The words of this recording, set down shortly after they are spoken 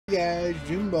Guys,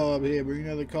 Jim Bob here, bringing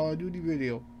another Call of Duty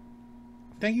video.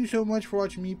 Thank you so much for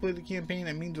watching me play the campaign.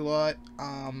 That means a lot.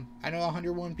 I know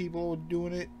 101 people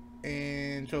doing it,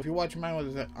 and so if you're watching mine,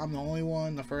 whether I'm the only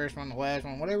one, the first one, the last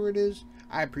one, whatever it is,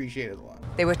 I appreciate it a lot.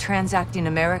 They were transacting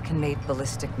American-made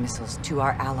ballistic missiles to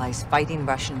our allies fighting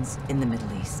Russians in the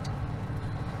Middle East.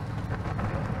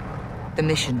 The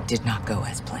mission did not go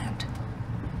as planned.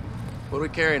 What are we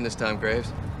carrying this time,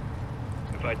 Graves?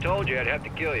 If I told you, I'd have to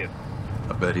kill you.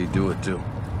 I bet he'd do it too.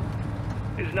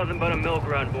 This is nothing but a milk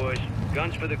run, boys.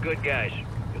 Guns for the good guys.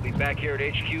 You'll be back here at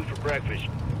HQ for breakfast.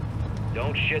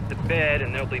 Don't shit the bed,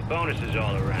 and there'll be bonuses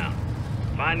all around.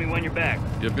 Find me when you're back.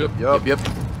 Yep.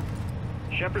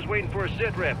 Shepard's waiting for a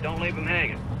sit rep. Don't leave him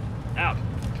hanging. Out.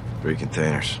 3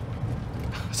 containers.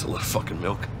 That's a lot of fucking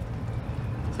milk.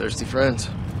 Thirsty friends.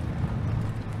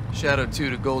 Shadow 2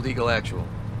 to Gold Eagle Actual.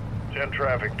 10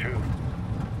 traffic 2.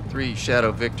 3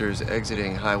 Shadow Victors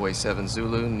exiting Highway 7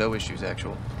 Zulu. No issues,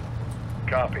 Actual.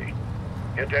 Copy.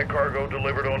 Get that cargo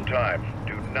delivered on time.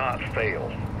 Do not fail.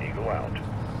 Eagle out.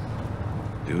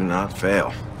 Do not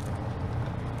fail.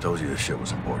 Told you this shit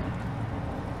was important.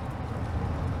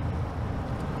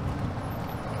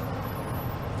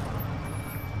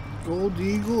 Gold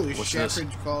Eagle is What's Shepard's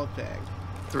this? call tag.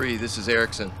 3, this is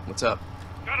Erickson. What's up?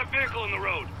 Got a vehicle in the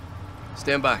road.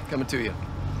 Stand by. Coming to you.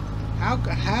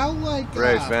 How like,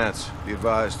 Graves, Vance, be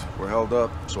advised. We're held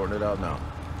up. Sorting it out now.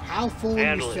 how full of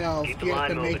Handle it. yourself Keep do the you have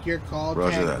to line make moving. your call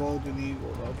Roger tag that. Golden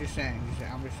Eagle, though? I'm just saying.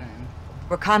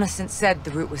 Reconnaissance said the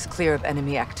route was clear of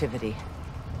enemy activity.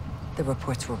 The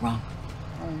reports were wrong.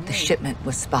 Oh, no. The shipment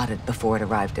was spotted before it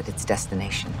arrived at its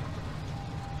destination.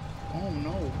 Oh,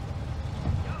 no.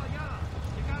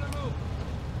 You gotta move.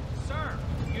 Sir,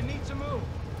 you need to move.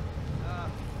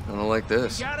 I don't like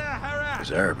this. Yada harak.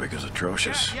 His Arabic is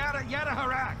atrocious. Yada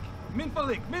harak.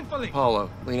 Minfalik. Apollo,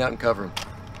 lean out and cover him.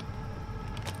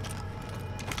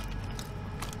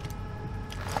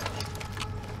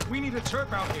 We need a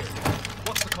chirp out here.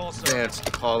 What's the call, sir? Vance,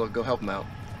 Apollo, go help him out.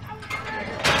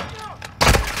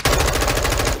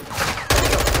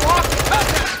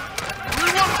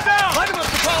 Everyone's down! Light him up,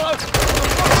 Apollo!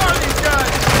 What are these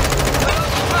guys?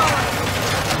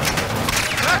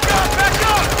 Back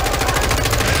up!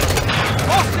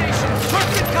 All stations,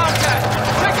 turret contact!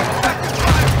 Taking effective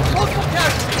fire! Multiple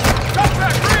casualties! Drop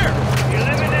back, rear!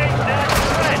 Eliminate that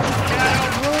threat,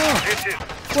 Shadow. Oh. This is...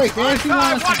 Wait, they actually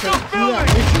want us to do that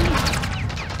mission?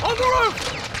 On the roof!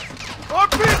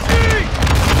 RPG!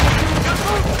 Get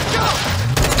moving! Go!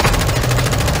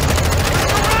 We're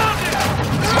surrounded!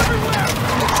 They're everywhere!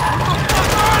 What the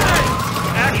fuck are they?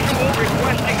 Actual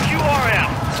requesting QRM.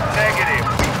 negative.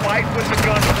 We fight with the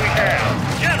guns we have.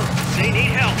 General, they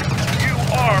need help. You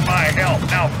are my help.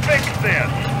 Now fix this.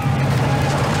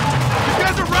 You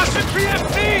guys are Russian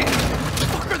PMCs! What the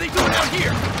fuck are they doing out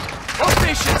here? All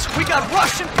stations, we got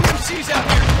Russian PMCs out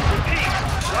here! Repeat,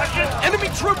 Russian? Enemy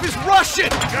troop is Russian!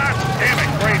 God damn it,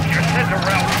 Graves. You said the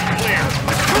route was clear.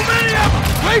 Too many of them!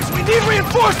 Graves, we need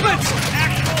reinforcements!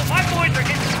 Actual, my boys are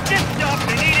getting stitched up.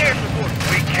 They need air support.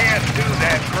 We can't do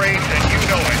that, Graves, and you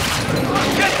know it.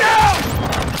 Get down!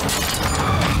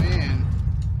 Man.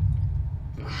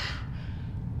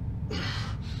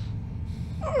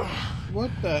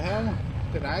 What the hell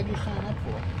did I just sign up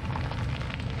for?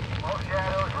 All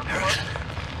Shadows report.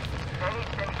 Any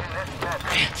station this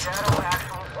message. Shadow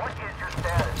Actual, what is your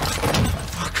status?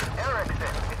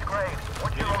 Erickson, it's Graves.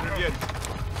 What's your location?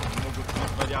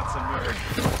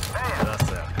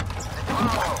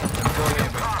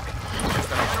 Copy.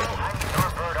 I need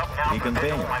your bird up now.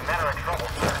 CAIMPAIGN. My men are in trouble,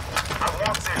 sir. I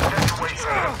want this situation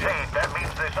contained. That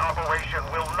means this operation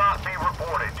will not be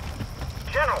reported.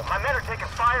 General, my men are taking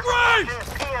fire from Russian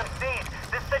PMCs.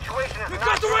 This situation is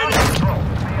not under control.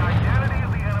 The identity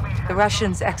of the enemy... The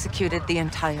Russians executed the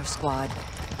entire squad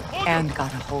and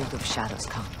got a hold of Shadow's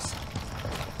comms.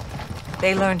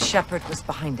 They learned Shepard was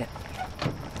behind it.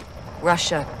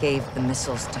 Russia gave the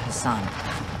missiles to Hassan.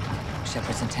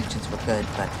 Shepard's intentions were good,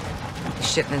 but the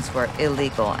shipments were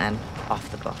illegal and off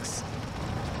the books.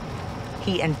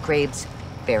 He and Graves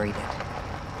buried it.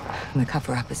 The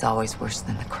cover-up is always worse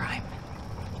than the crime.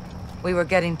 We were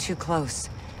getting too close,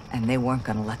 and they weren't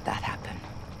gonna let that happen.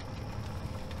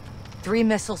 3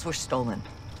 missiles were stolen.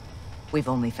 We've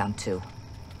only found 2.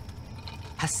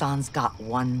 Hassan's got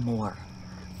 1 more.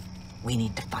 We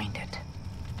need to find it.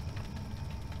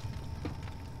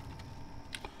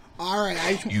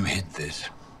 Alright, You hid this.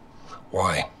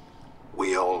 Why?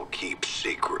 We all keep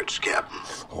secrets, Captain.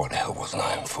 Why the hell wasn't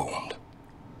I informed?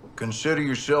 Consider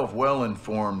yourself well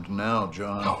informed now,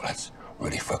 John. Oh, that's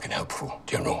really fucking helpful.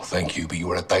 General, thank you, but you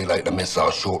were a day late. The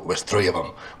missiles short was 3 of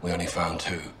them. We only found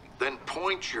 2. Then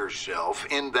point yourself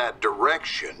in that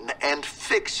direction and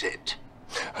fix it.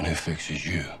 And who fixes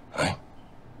you, eh?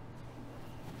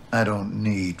 I don't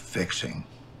need fixing.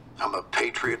 I'm a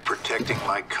patriot protecting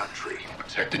my country.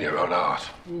 Protecting your own art.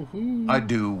 I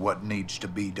do what needs to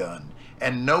be done,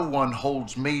 and no one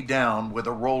holds me down with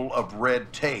a roll of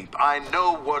red tape. I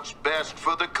know what's best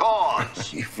for the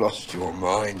cause. You've lost your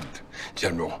mind,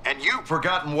 General. And you've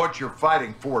forgotten what you're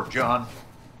fighting for, John.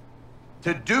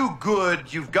 To do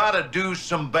good, you've got to do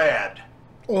some bad.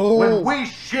 Oh. When we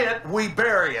shit, we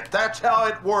bury it. That's how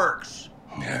it works.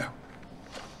 Yeah.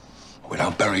 We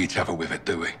don't bury each other with it,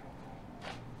 do we?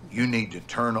 You need to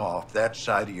turn off that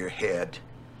side of your head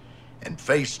and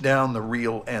face down the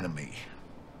real enemy.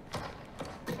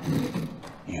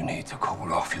 You need to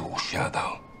call off your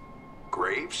shadow.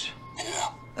 Graves?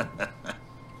 Yeah.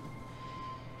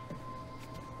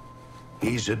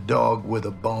 He's a dog with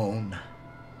a bone,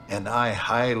 and I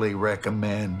highly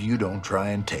recommend you don't try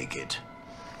and take it.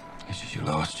 This is your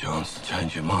last chance to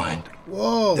change your mind.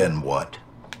 Whoa. Then what?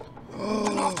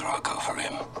 And after I go for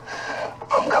him,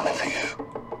 I'm coming for you.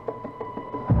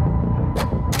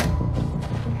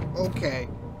 Okay.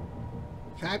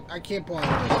 I can't believe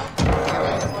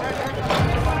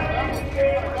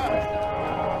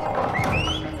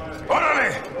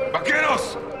 ¡Órale!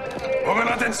 ¡Vaqueros! ¡Pongan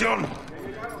atención!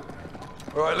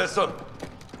 All right, listen.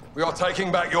 We are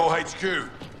taking back your HQ.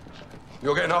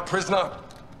 You're getting up prisoner.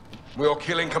 We are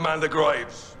killing Commander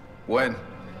Graves. When?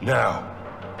 Now.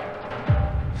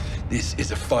 This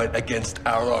is a fight against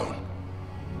our own.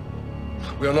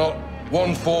 We are not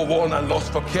 1-4-1 and Los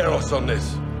Vaqueros on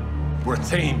this. We're a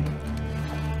team.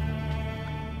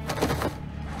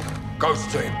 Ghost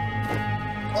team.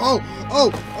 Oh.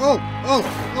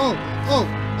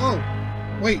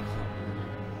 Wait.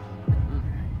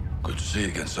 Good to see you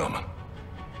again, Simon.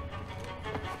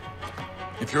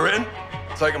 If you're in,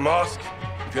 take a mask.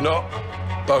 If you're not,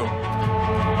 boom.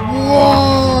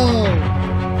 Whoa!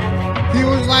 He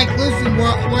was like, listen,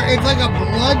 it's like a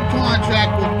blood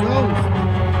contract with Ghost.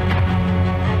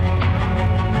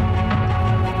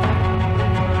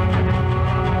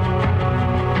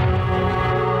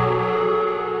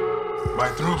 My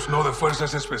troops know the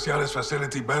Fuerzas Especiales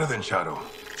facility better than Shadow,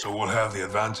 so we'll have the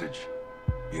advantage.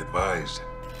 Be advised,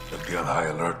 they'll be on high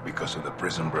alert because of the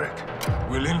prison break.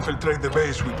 We'll infiltrate the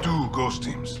base with 2 ghost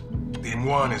teams. Team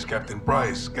 1 is Captain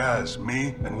Price, Gaz,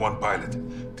 me, and 1 pilot.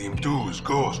 Team 2 is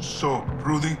Ghost, Soap,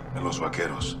 Rudy, and Los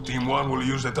Vaqueros. Team 1 will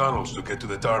use the tunnels to get to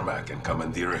the tarmac and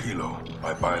commandeer a helo.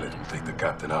 My pilot will take the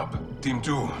captain up. Team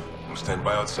 2 will stand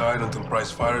by outside until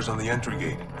Price fires on the entry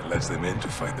gate and lets them in to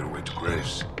fight their way to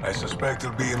Graves. I suspect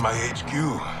he'll be in my HQ,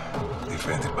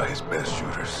 defended by his best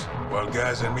shooters. While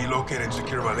Gaz and me locate and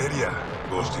secure Valeria,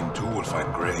 Ghost Team 2 will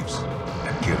find Graves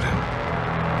and kill him.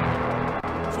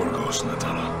 4 ghosts in the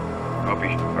tunnel. Copy.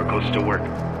 Our codes still work.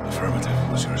 Affirmative.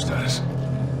 What's your status?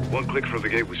 1 click from the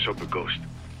gate with Soap and Ghost.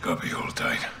 Copy. Hold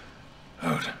tight.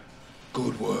 Out.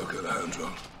 Good work,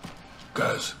 Alejandro.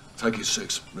 Guys, take your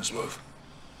 6. Let's move.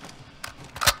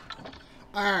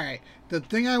 Alright, the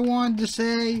thing I wanted to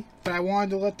say, but I wanted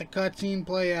to let the cutscene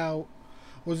play out,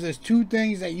 was there's 2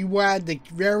 things that you had to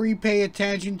very pay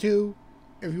attention to.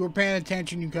 If you were paying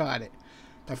attention, you caught it.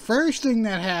 The first thing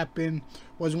that happened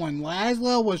was when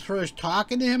Laszlo was first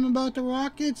talking to him about the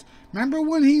rockets. Remember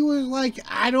when he was like,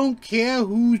 I don't care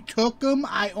who took them,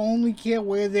 I only care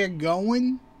where they're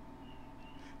going?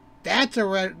 That's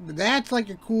like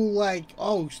a cool, like,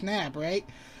 oh snap, right?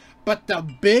 But the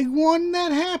big one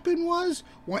that happened was,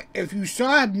 if you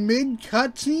saw it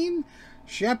mid-cutscene,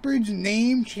 Shepard's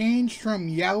name changed from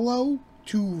yellow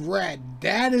to red.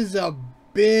 That is a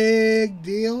big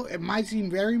deal. It might seem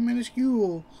very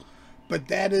minuscule, but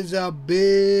that is a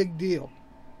big deal.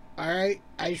 Alright?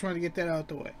 I just want to get that out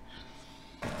the way.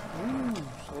 Ooh,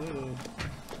 so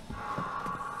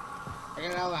I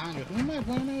got Alejandro. Who am I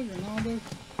playing as? Ronaldo?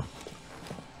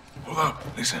 Hold up.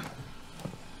 Listen.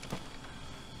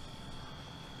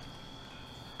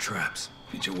 Traps.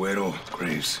 Pinchuero,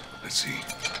 Graves. Let's see.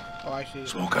 Oh, I see.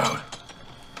 Smoke out.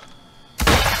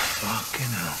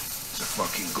 Fucking hell. It's a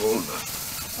fucking golden.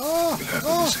 Oh, We'll have to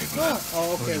disable that.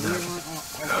 Oh, okay. We were,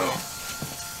 okay.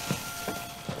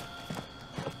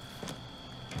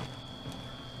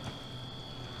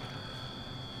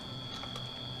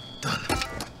 Done.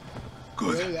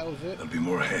 Good. Okay, that was it. There'll be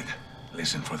more ahead.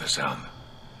 Listen for the sound.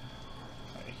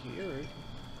 I hear it.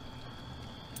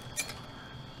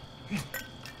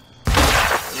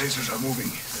 The lasers are moving.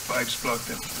 The pipes block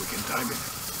them. We can time it.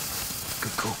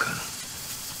 Good call, Colonel.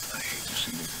 I hate to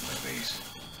see this in my base.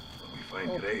 When we find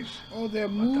Graves, Oh, they're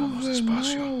matamos moving.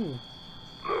 despacio. No.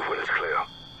 Move when it's clear.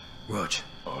 Rog.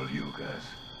 All you guys.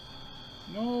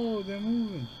 No, they're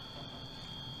moving.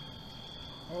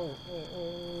 Oh,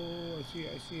 I see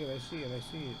it, I see it, I see it, I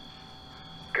see it.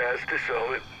 Guys,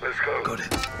 disarm it. Let's go. Got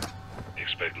it.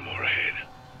 Expect more ahead.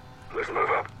 Let's move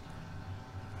up.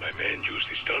 My men use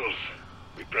these tunnels.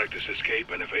 We practice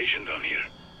escape and evasion down here.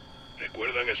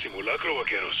 ¿Recuerdan el simulacro,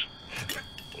 vaqueros?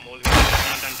 Como dijo el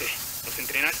comandante, nos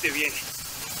entrenaste bien.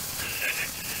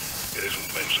 Eres un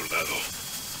buen soldado.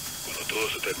 Cuando todo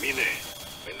se termine,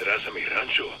 vendrás a mi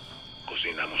rancho.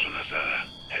 Cocinamos una asada.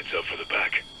 Heads up for the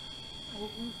back. Go.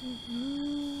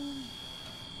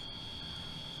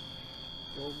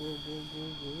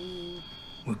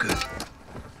 We're good.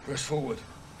 Press forward.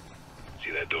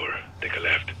 See that door? Take a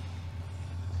left.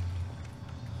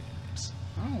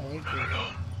 I don't like I don't know.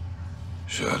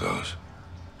 Shadows.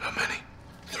 How many?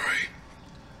 3.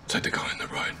 Take the guy on the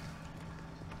right.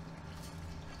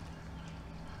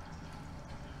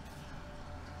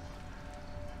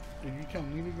 Did you tell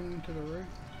me to go into the right?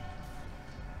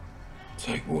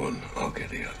 Take one, I'll get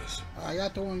the others. I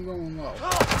got the one going low.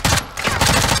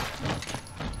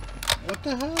 What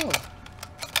the hell?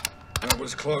 That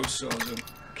was close, Sergeant.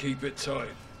 Keep it tight.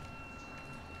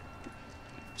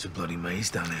 It's a bloody maze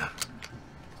down there.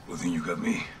 Well, then you got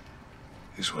me.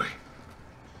 This way.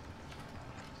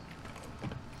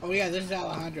 Oh yeah, this is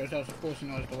Alejandro, so I was supposed to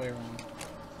know it's the way around.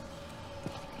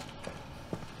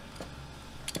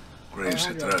 Graves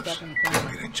set Alejandro, traps. step in the corner.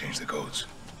 We didn't change the codes.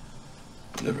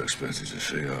 Never expected to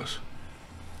see us.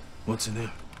 What's in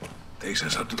there? Takes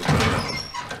us up to the ground level.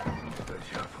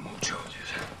 Prepare for more charges.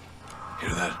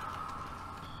 Hear that?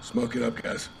 Smoke it up,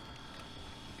 guys.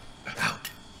 Out.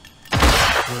 Do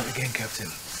it again, Captain.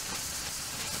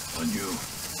 On you.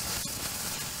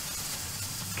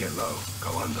 Get low.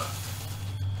 Go under.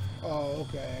 Oh,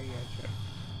 okay, I gotcha.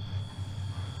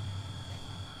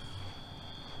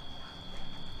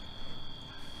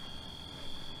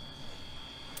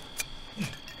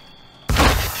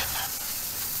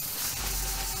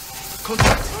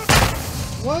 Contact!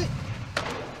 What?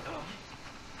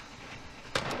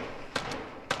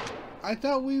 I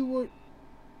thought we were...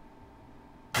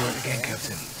 Do it again,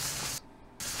 Captain.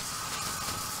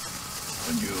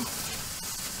 On you.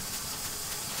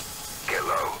 Get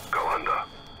low. Go under.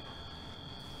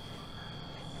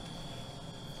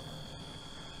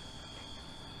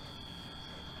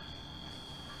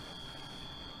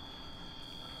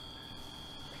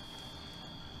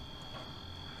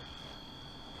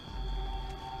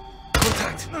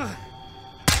 Contact!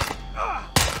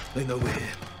 They know we're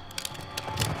here.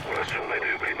 Worst thing they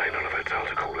do, but he may not have had time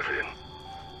to call us in.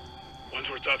 Once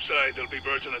we're topside, there'll be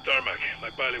birds on the tarmac. My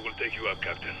pilot will take you up,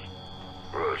 Captain.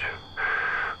 Roger.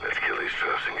 Let's kill these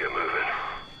traps and get moving.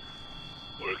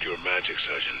 Work your magic,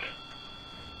 Sergeant.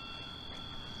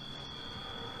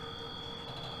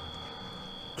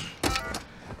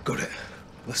 Got it.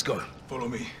 Let's go. Follow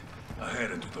me.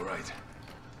 Ahead and to the right.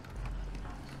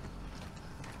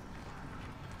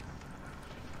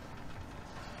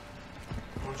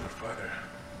 Hold your fire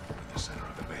at the center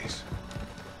of the base.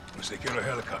 We'll secure a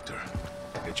helicopter.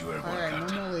 Get you airborne, Alright,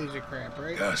 Captain. no more laser crap,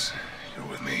 right? Gus, you're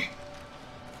with me.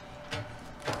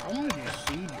 I wanted to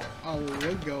see you. Oh,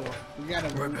 we'll go. We gotta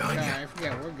Right move. behind you. I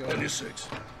forgot we're On going. your 6.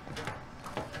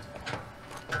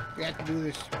 We have to do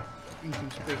this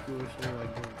inconspicuously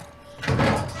like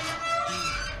this.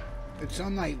 It's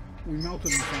sunlight. We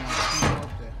melted in sunlight. We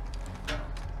melted it.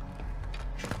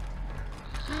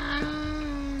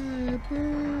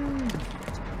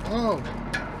 Oh.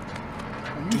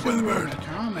 When you Two said by the we were bird. in a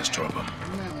tarmac, Let's drop 'em.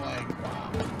 you meant like,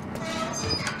 wow.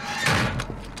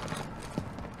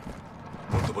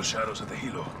 Multiple shadows at the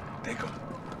hilo. Take them.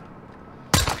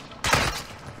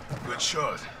 Good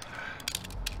shot.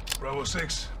 Bravo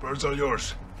 6, birds are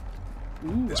yours.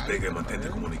 Ooh, Despegue y mantente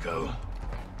comunicado.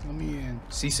 let me in.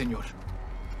 Sí, señor.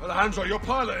 Alejandro, your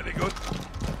pilot any good?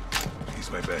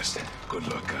 He's my best. Good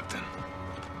luck, Captain.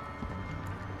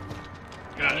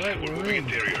 Guys, Alright, we're we're moving in.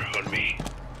 interior. On me.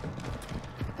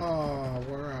 Oh,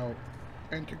 we're out.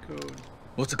 Enter code.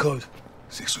 What's the code?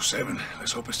 627.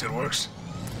 Let's hope it still works.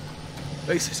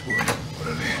 Basis, boy.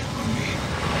 Órale, on me.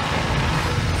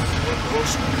 One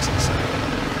close, one is inside.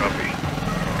 Copy.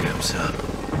 Get him, sir.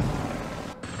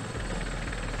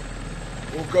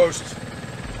 All ghosts.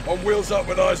 On wheels up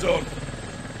with eyes on.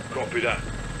 Copy that.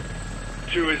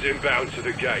 2 is inbound to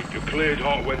the gate. You're cleared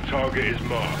hot when target is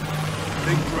marked.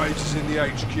 Think Graves is in the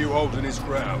HQ holding his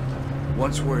ground.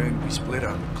 Once we're in, we split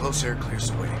up. Close air clears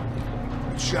the way.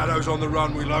 With shadows on the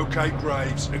run, we locate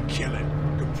Graves and kill him.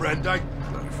 Comprende?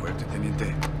 Muy fuerte,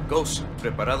 teniente. Ghosts,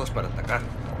 preparados para atacar.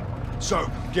 So,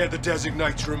 get the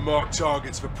designator and mark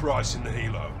targets for Price in the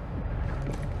helo.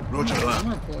 Roger that.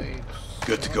 Summer plates.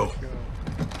 Good to go.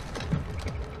 Let's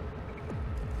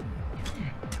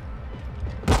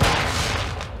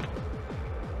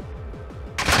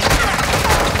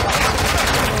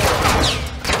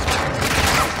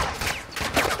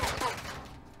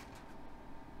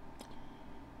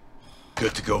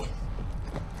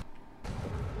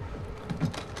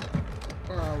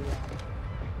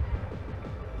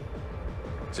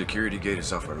Security gate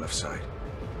is off our left side.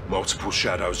 Multiple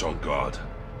shadows on guard.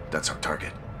 That's our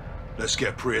target. Let's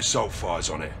get pre-assault fires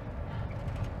on it.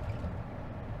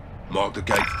 Mark the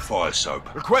gate for fire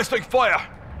soap. Requesting fire.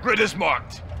 Grid is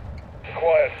marked.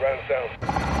 Quiet, rounds down.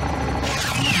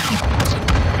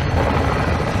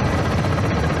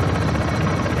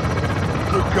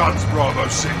 Good guns, Bravo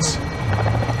 6.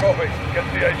 Copy. Get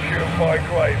to the HQ and find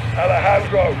Graves.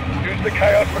 Alejandro, use the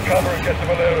chaos for cover and get to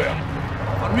Valeria.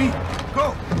 On me.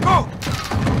 Go! Go!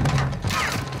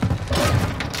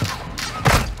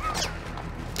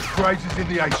 Graves is in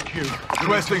the HQ.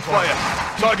 Requesting fire.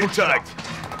 Target tagged.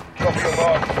 Copy your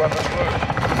mark. Weapons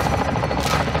loose.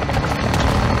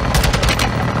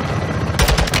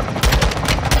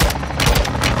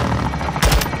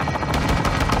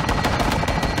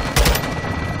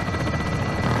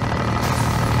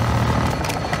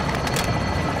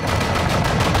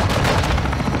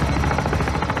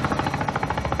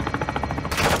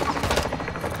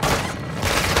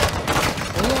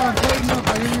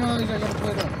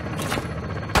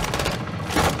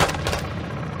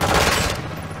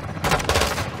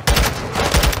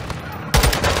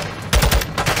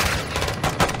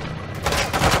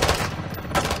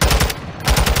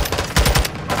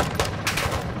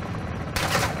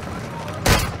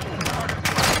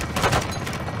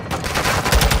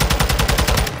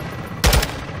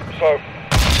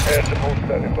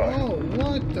 Oh,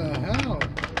 what the hell?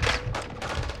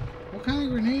 What kind of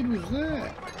grenade was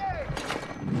that?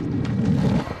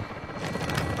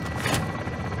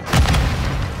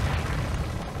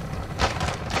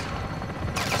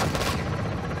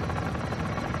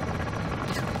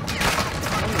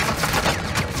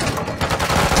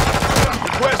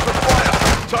 Request for fire.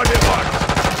 Target marked.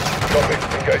 Copy.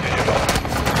 Engaging your mark.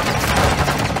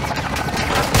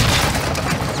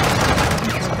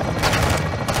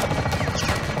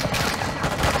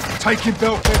 Taking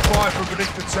Belfair fire from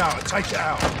beneath the tower. Take it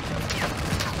out.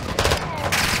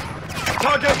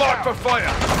 Target marked for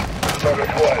fire. Target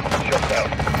quiet. Shut down.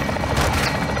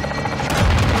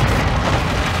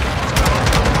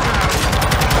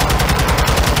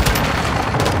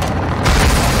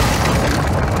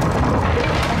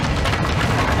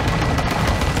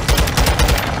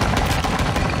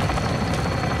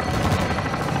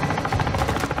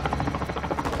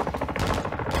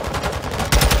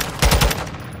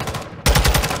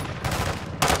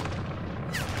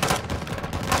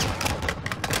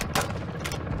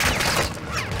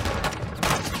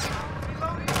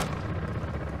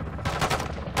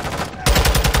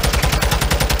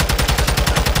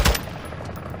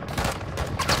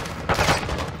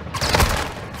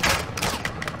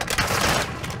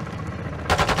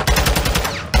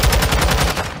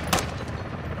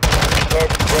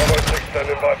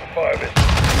 Standing by for fire mission.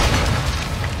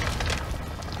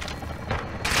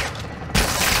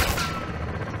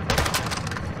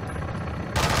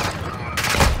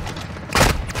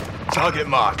 Target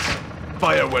marked.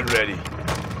 Fire when ready.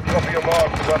 Copy your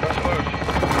mark. Weapons loose.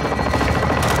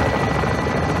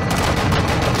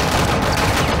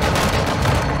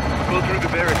 Go through the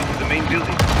barracks to the main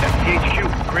building. That's the HQ.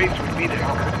 Graves would be there.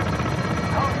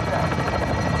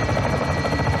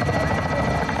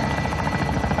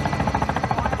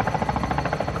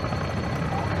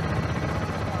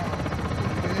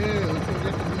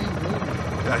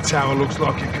 That tower looks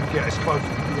like it could get us both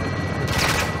into the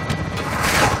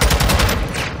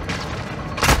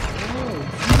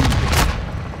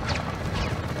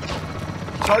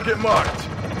Target marked.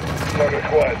 Target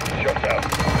quiet. Shut down.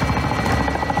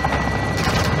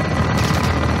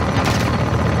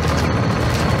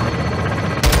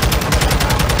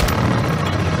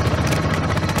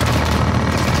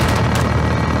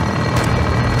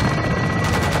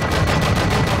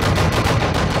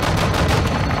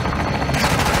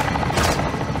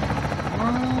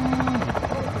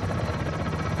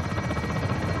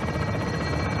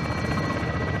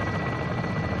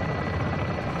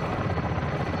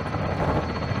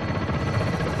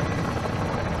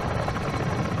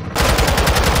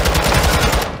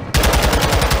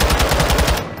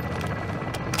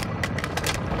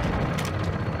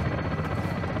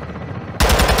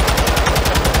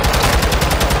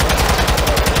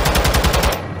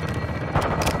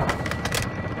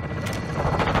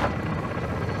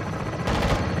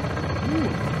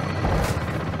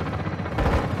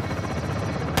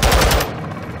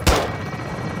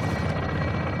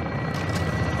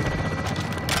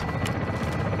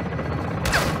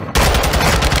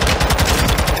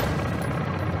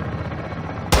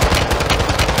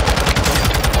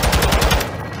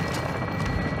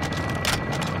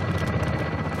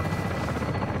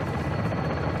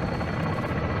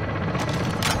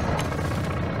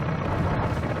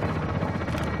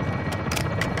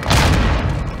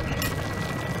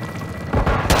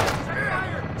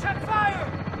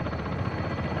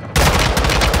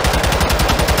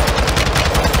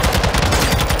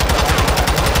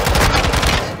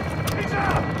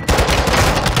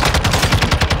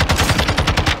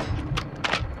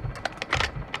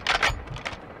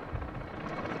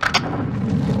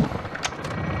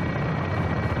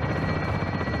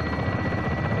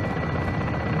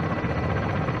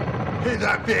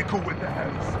 that vehicle with the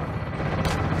hands.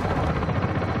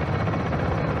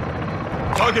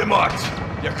 Target marked.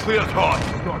 You're cleared hot.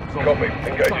 Copy.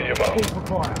 Engaging your mark.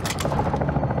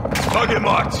 Target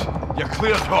marked. You're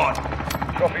cleared hot.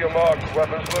 Copy your mark.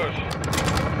 Weapons loose.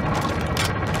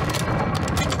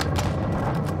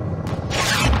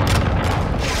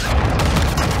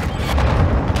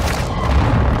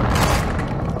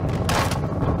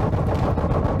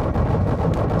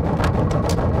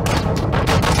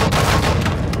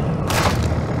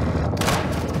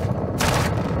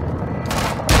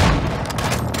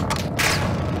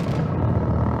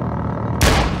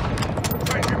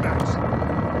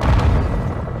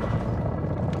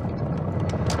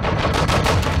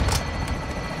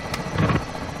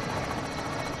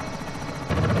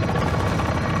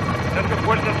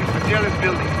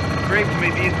 Building. Graves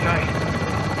may be inside.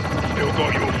 Still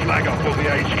got your flag up on the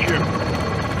HQ.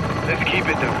 Let's keep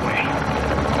it that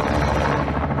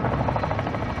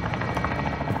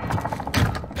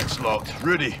way. It's locked.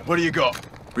 Rudy, what do you got?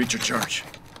 Breach of church.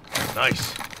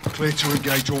 Nice. Clear to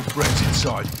engage all threats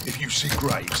inside. If you see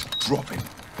Graves, drop him.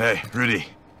 Hey, Rudy.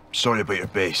 Sorry about your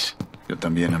base. Yo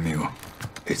también, amigo.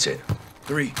 It's it.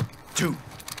 3, 2,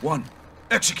 1.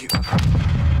 Execute.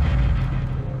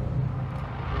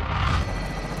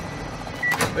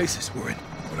 Bases, we're in.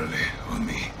 Orale, on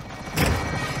me.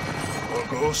 All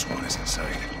goes, one is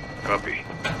inside. Copy.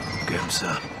 Get him,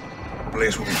 sir.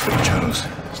 Blaze will be free, Charles.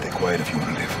 Stay quiet if you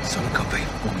want to live. So copy.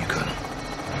 All you can.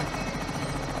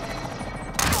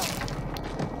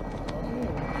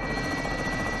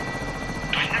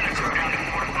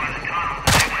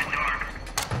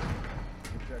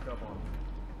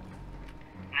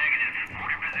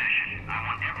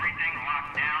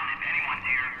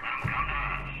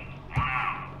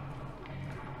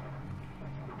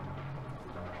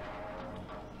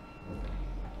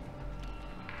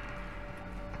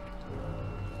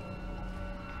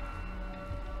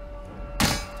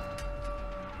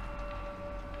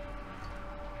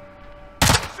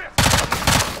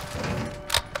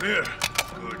 Clear.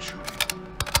 Good shooting.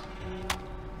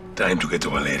 Time to get to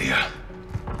Valeria.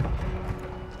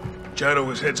 Shadow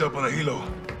is heads up on the helo.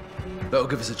 That'll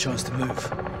give us a chance to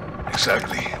move.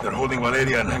 Exactly. They're holding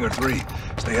Valeria in Hangar 3.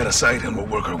 Stay out of sight and we'll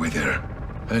work our way there.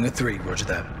 Hangar 3, roger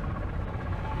that.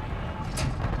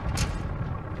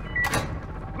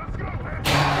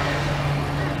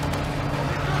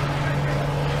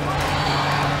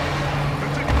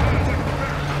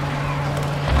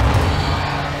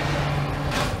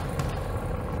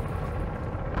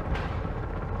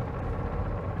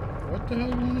 What the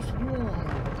hell do you want us to do?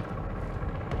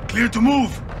 Clear to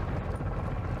move!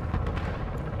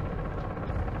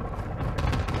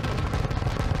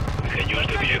 We can use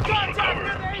the vehicles for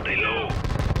cover. Stay low.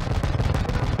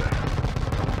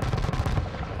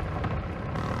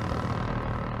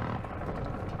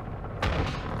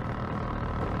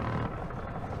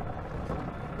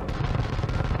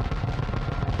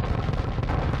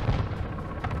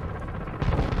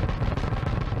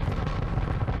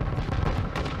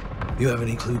 You have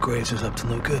any clue Graves is up to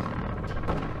no good?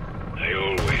 I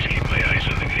always keep my eyes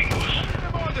on the gringos.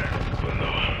 But no.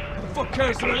 Who the fuck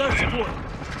cares to that support?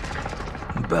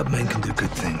 Bad men can do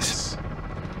good things.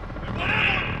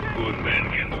 Good men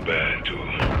can do bad, too.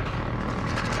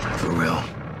 For real.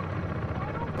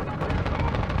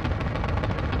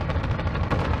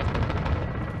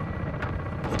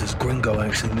 What does gringo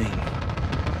actually mean?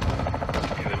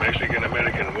 In the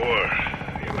Mexican-American War,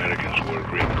 the Americans wore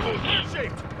green coats.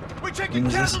 When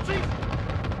was this?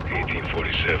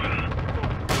 1847.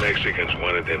 Mexicans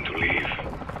wanted them to leave.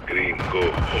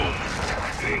 Gringo home.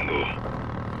 Gringo.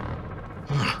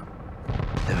 Huh.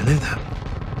 Never knew that.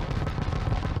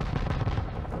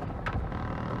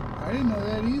 I didn't know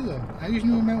that either. I just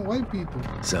knew it meant white people.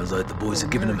 Sounds like the boys are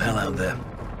giving them hell out there.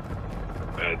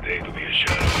 Bad day to be a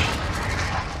shadow.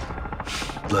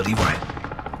 Bloody right.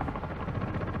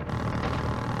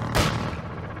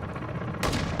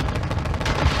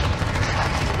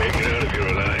 Make it out if you're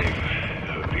alive.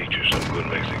 I'll teach you some good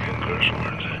Mexican curse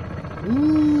words.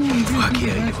 Ooh, fuck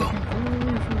yeah, you will.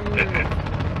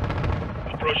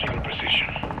 Approaching in precision.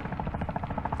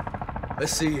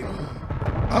 Let's see you.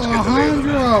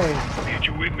 Alejandro! Need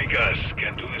you with me, guys.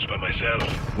 Can't do this by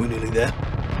myself. We're nearly there.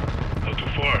 Not too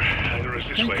far. Hangar is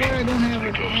this Thank way. God I don't have Stay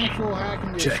an close. actual hack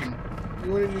condition. Check.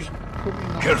 You would have just put me in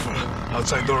the Careful.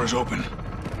 Outside door is open.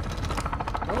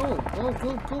 Go.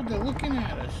 They're looking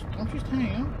at us. Don't just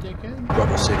hang out, dickhead.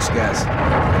 Bravo 6 gas.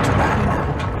 Enter the hangar now.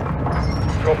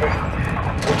 Copy.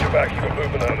 Watch your back. You got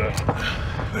movement out there.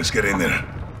 Let's get in there.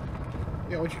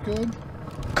 Yeah, what's your code?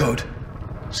 Code.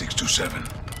 627.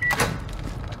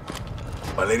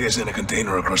 Valeria's in a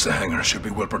container across the hangar. Should be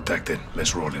well protected.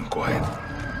 Let's roll in quiet. We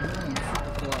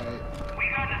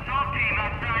got an assault team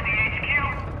outside the HQ.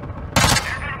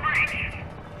 They're gonna breach.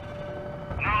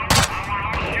 No, I want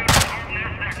all the shooters holding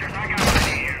their sectors. I got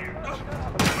ready here. We're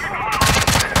going on.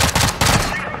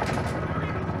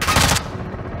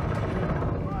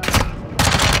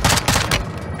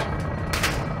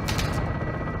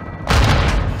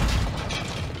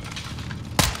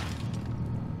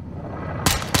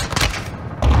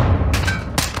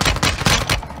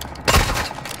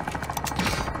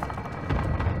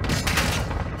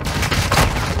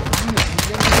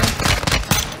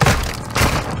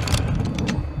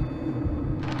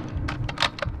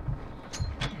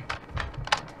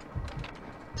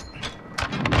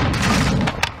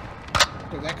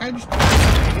 I just...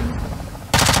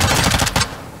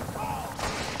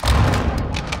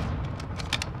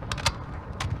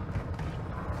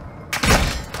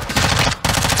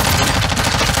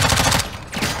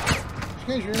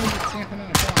 These guys really just camping in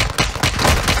the car.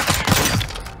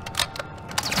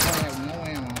 I have no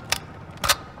ammo.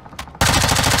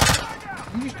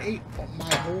 You just ate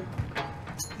my whole...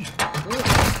 Really?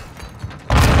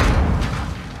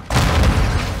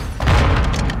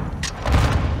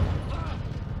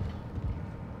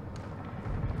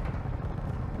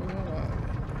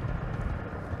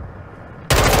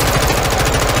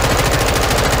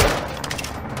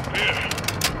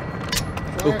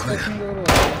 Go clear.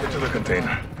 Get to the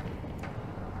container.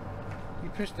 You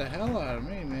pissed the hell out of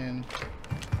me, man.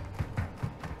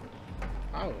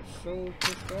 I was so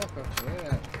pissed off after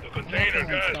that. The container,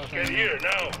 guys. Get here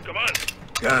now. Come on.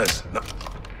 Guys, no.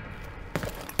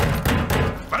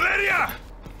 Valeria!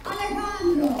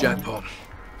 Jackpot.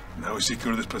 Now we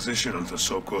secure this position until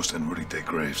Soap Ghost and Rudy take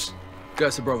Graves.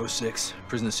 Guys to Bravo 6.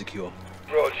 Prisoner secure.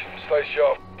 Rog, stay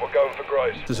sharp. We're going for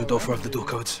Graves. Does Rodolfo have the door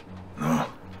codes? No.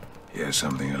 Yeah,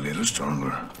 something a little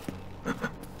stronger.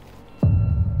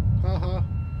 Haha.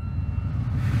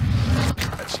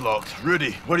 That's locked.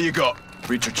 Rudy, what do you got?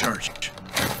 Breach of charge.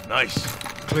 Nice.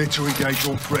 Clear to engage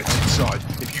all threats inside.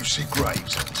 If you see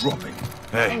Graves, drop it.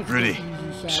 Hey, Rudy.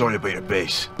 Sorry about your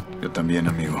base. Yo también,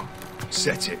 amigo.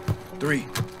 Set it. 3,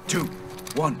 2,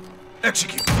 1.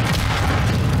 Execute.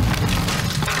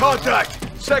 Contact!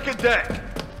 Second deck!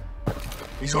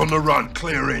 He's on the run.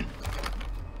 Clear in.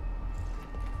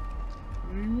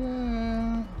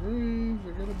 Yeah, Graves,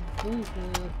 I got a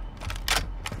bullshit.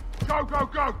 Go, go,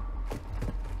 go!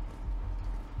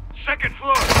 Second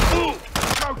floor! Move!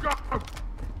 Go, go, go!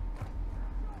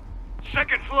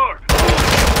 Second floor!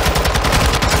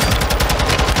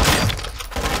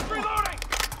 Reloading!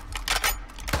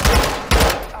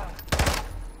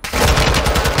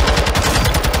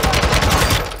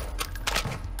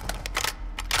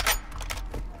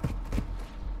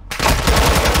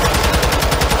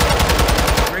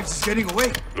 Graves is getting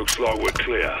away. Looks like we're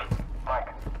clear.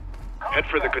 Head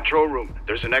for the control room.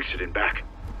 There's an exit in back.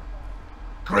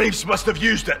 Graves must have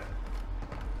used it.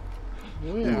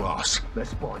 Yeah. Who asked?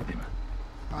 Let's find him.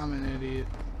 I'm an idiot.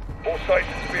 All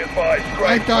stations be advised. I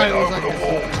Graves thought went it was over like the a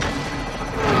wall.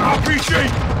 RPG!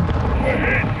 We're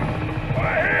hit!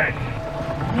 We're hit!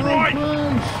 Right!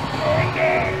 Going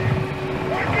down!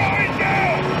 We're going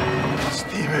down!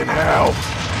 Stephen, help!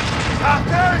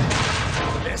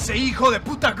 Ese hijo de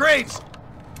puta Graves!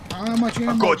 How much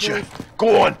ammo I got you.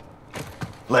 Go on.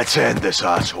 Let's end this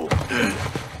asshole.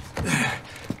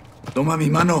 Toma mi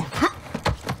mano.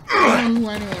 I don't know who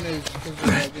anyone is because of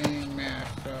that dang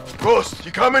mask, so... Ghost,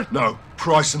 you coming? No.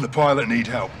 Price and the pilot need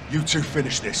help. You two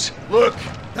finish this. Look.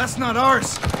 That's not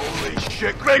ours. Holy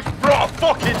shit, Graves brought a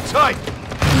fucking tank.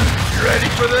 You ready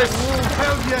for this? Oh,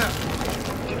 hell yeah.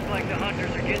 Looks like the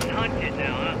hunters are getting hunted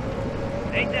now, huh?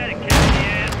 Ain't that a kick in the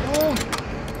ass? Oh,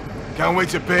 Can't wait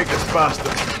to bake this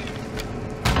bastard.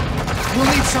 We'll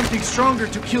need something stronger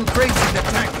to kill Graves in the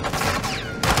tank.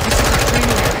 This is our training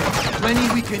area. Plenty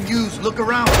we can use. Look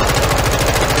around.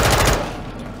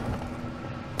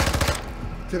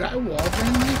 did I wall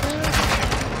bang like that?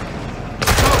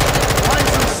 So, find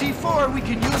some C4 we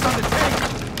can use on the tank.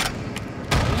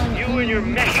 You and your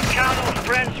Mexicano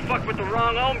friends fucked with the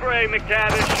wrong hombre,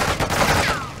 McTavish.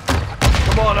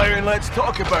 Come on, Aaron, let's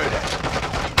talk about it.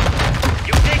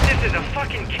 You think this is a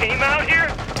fucking game out here?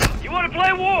 You want to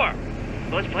play war?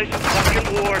 Let's play some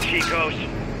fucking war, Chicos.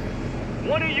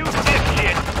 One of you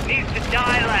dipshits needs to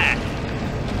die last.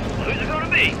 Well, who's it gonna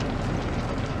be?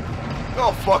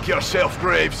 Go fuck yourself,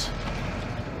 Graves.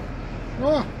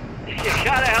 Oh, You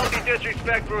got a healthy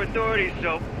disrespect for authorities,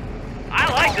 so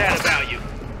I like that about you.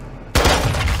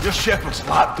 You're Shepard's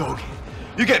lapdog.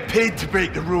 You get paid to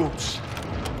break the rules.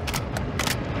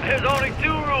 There's only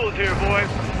two rules here, boy.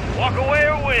 Walk away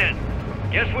or win.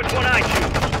 Guess which one I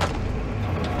choose?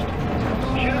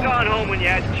 Should've gone home when you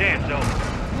had the chance, though.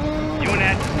 You and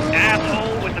that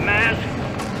asshole with the mask?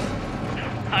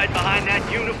 Hide behind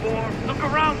that uniform? Look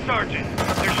around, Sergeant.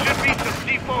 There should be some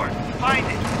C4. Find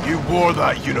it. You wore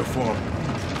that uniform.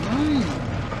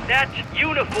 That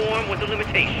uniform was a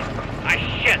limitation. I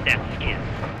shed that skin.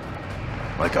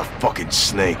 Like a fucking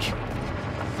snake.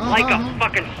 Like a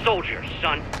fucking soldier,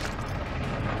 son.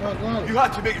 You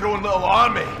had to make your own little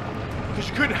army. Because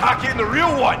you couldn't hack it in the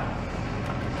real one.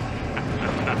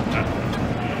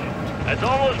 That's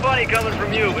almost funny coming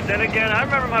from you, but then again, I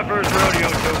remember my first rodeo,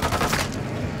 too.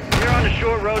 You're on the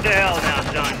short road to hell now,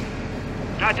 son.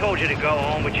 I told you to go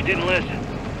home, but you didn't listen.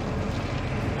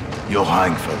 You'll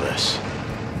hang for this.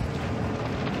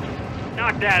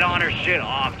 Knock that honor shit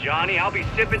off, Johnny. I'll be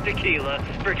sipping tequila,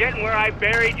 forgetting where I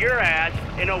buried your ass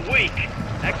in a week.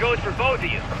 That goes for both of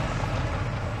you.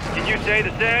 Can you say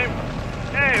the same?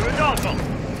 Hey, Rodolfo.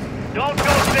 Don't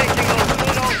go thinking los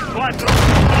unos, cuatro,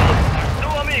 unos are su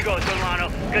amigos, hermano,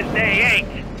 because they ain't.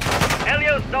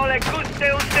 Ellos no le guste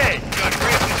usted. Got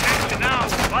great attention now.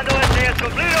 Cuando este es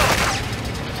cumplido.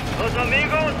 Los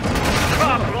amigos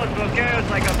drop los bloqueos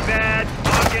like a bad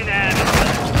fucking habit.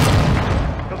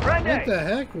 Comprende? What the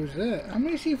heck was that? How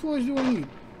many C4s do I need?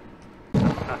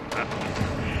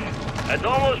 That's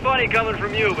almost funny coming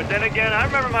from you, but then again, I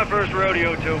remember my first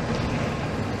rodeo, too.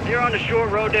 You're on the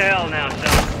short road to hell now,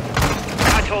 son.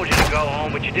 I told you to go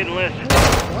home, but you didn't listen.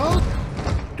 Well,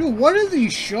 dude, what are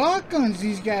these shotguns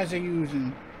these guys are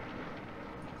using?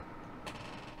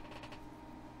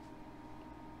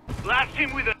 Blast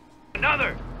him with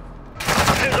another.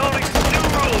 There's only 2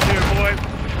 rules here, boy.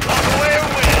 Walk away or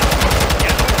win.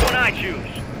 Guess which one I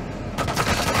choose?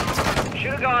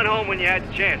 Should have gone home when you had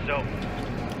the chance, though.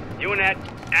 You and that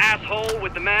asshole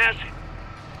with the mask?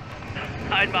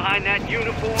 Hide behind that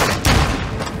uniform?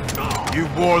 You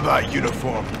wore that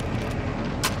uniform.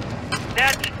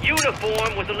 That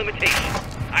uniform was a limitation.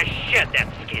 I shed that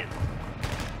skin.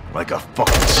 Like a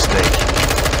fucking snake.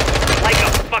 Like a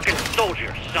fucking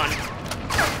soldier, son.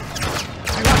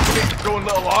 You had to make your own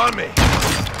little army.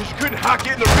 Because you couldn't hack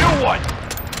it in the real one.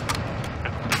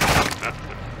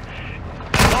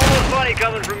 It's almost funny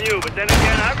coming from you, but then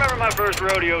again, I remember my first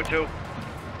rodeo, too.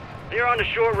 You're on the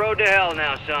short road to hell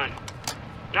now, son.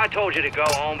 I told you to go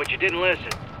home, but you didn't listen.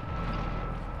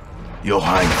 You'll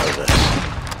hang for this.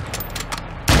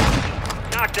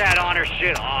 Knock that honor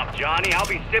shit off, Johnny. I'll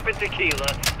be sipping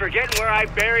tequila, forgetting where I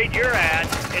buried your ass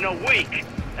in a week.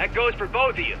 That goes for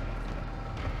both of you.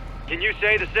 Can you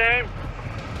say the same?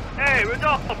 Hey,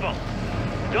 Rodolfo.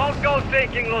 Don't go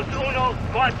thinking los unos,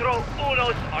 cuatro,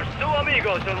 unos are su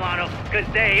amigos, hermano, because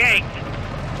they ain't.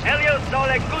 Ellos no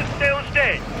le guste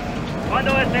usted.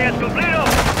 Cuando este es cumplido,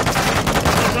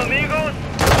 los amigos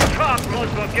drop los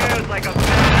bloqueos like a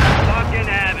bad fucking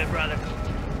habit, brother.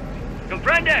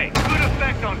 Comprende? Good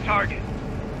effect on target.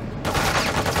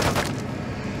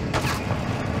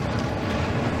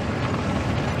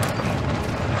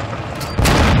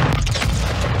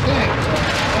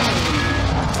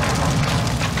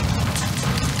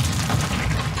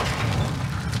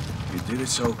 You did it,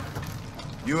 so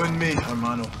you and me,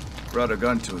 hermano, brought a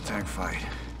gun to a tank fight.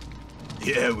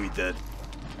 Yeah, we did.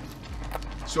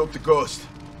 So up the coast,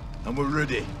 and we're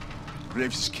ready.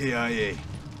 Graves is KIA.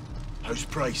 How's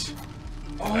Price?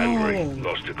 Henry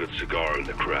lost a good cigar in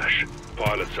the crash.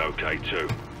 Pilot's okay too.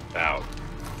 Out.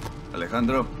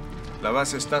 Alejandro, la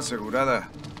base está asegurada.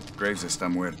 Graves está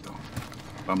muerto.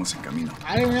 Vamos en camino.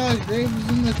 I didn't realize Graves was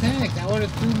in the tank. I would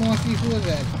have threw more C4s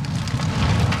at him.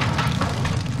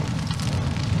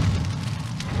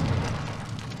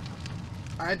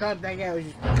 I thought that guy was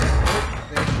just...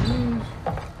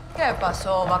 ¿Qué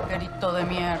pasó, vaquerito de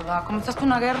mierda? ¿Comenzaste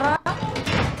una guerra?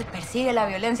 Te persigue la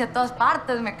violencia a todas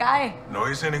partes, me cae. No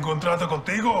hice ningún trato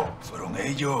contigo. Fueron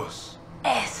ellos.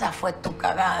 Esa fue tu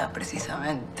cagada,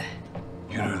 precisamente.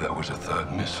 You knew that was a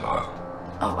third missile.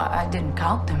 Oh, I didn't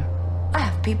count them. I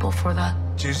have people for that.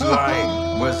 She's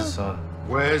lying. Where's the son?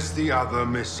 Where's the other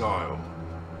missile?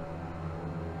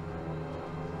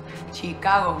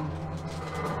 Chicago.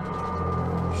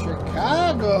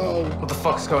 Chicago? What the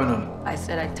fuck's going on? I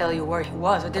said I'd tell you where he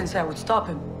was. I didn't say I would stop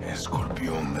him.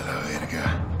 Escorpión de la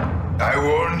verga. I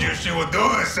warned you she would do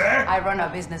this, eh? I run a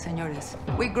business, señores.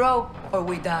 We grow or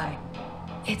we die.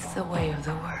 It's the way of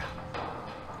the world.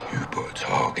 You put a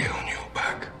target on your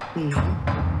back. No.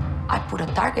 I put a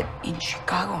target in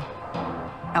Chicago.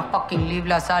 Now fucking leave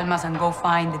Las Almas and go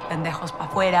find the pendejos pa'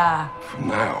 fuera. From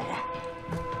now,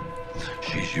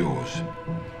 she's yours.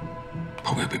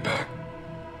 But we'll be back.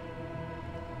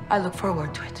 I look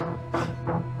forward to it.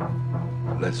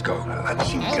 Let's go. La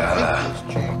chingada.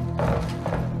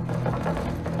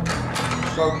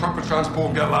 So, proper transport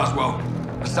and get Laswell.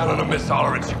 The Stand and a missile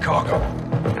are in Chicago.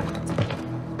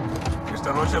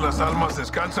 Esta noche las almas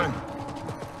descansan.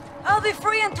 I'll be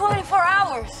free in 24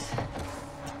 hours.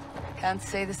 Can't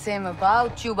say the same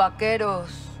about you,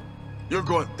 vaqueros. You're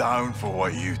going down for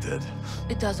what you did.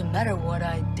 It doesn't matter what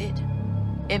I did.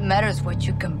 It matters what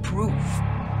you can prove.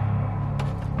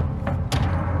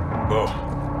 Bo,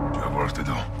 you have work to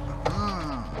do.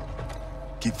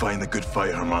 Keep fighting the good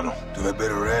fight, hermano. To the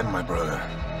bitter end, my brother.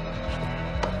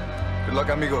 Good luck,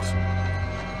 amigos.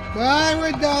 Bye,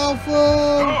 Rodolfo.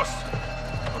 Dos.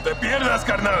 No te pierdas,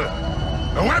 carnal.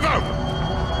 ¡A huevo!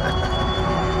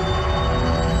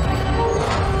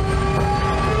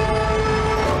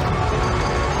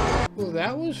 Well,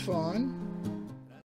 that was fun.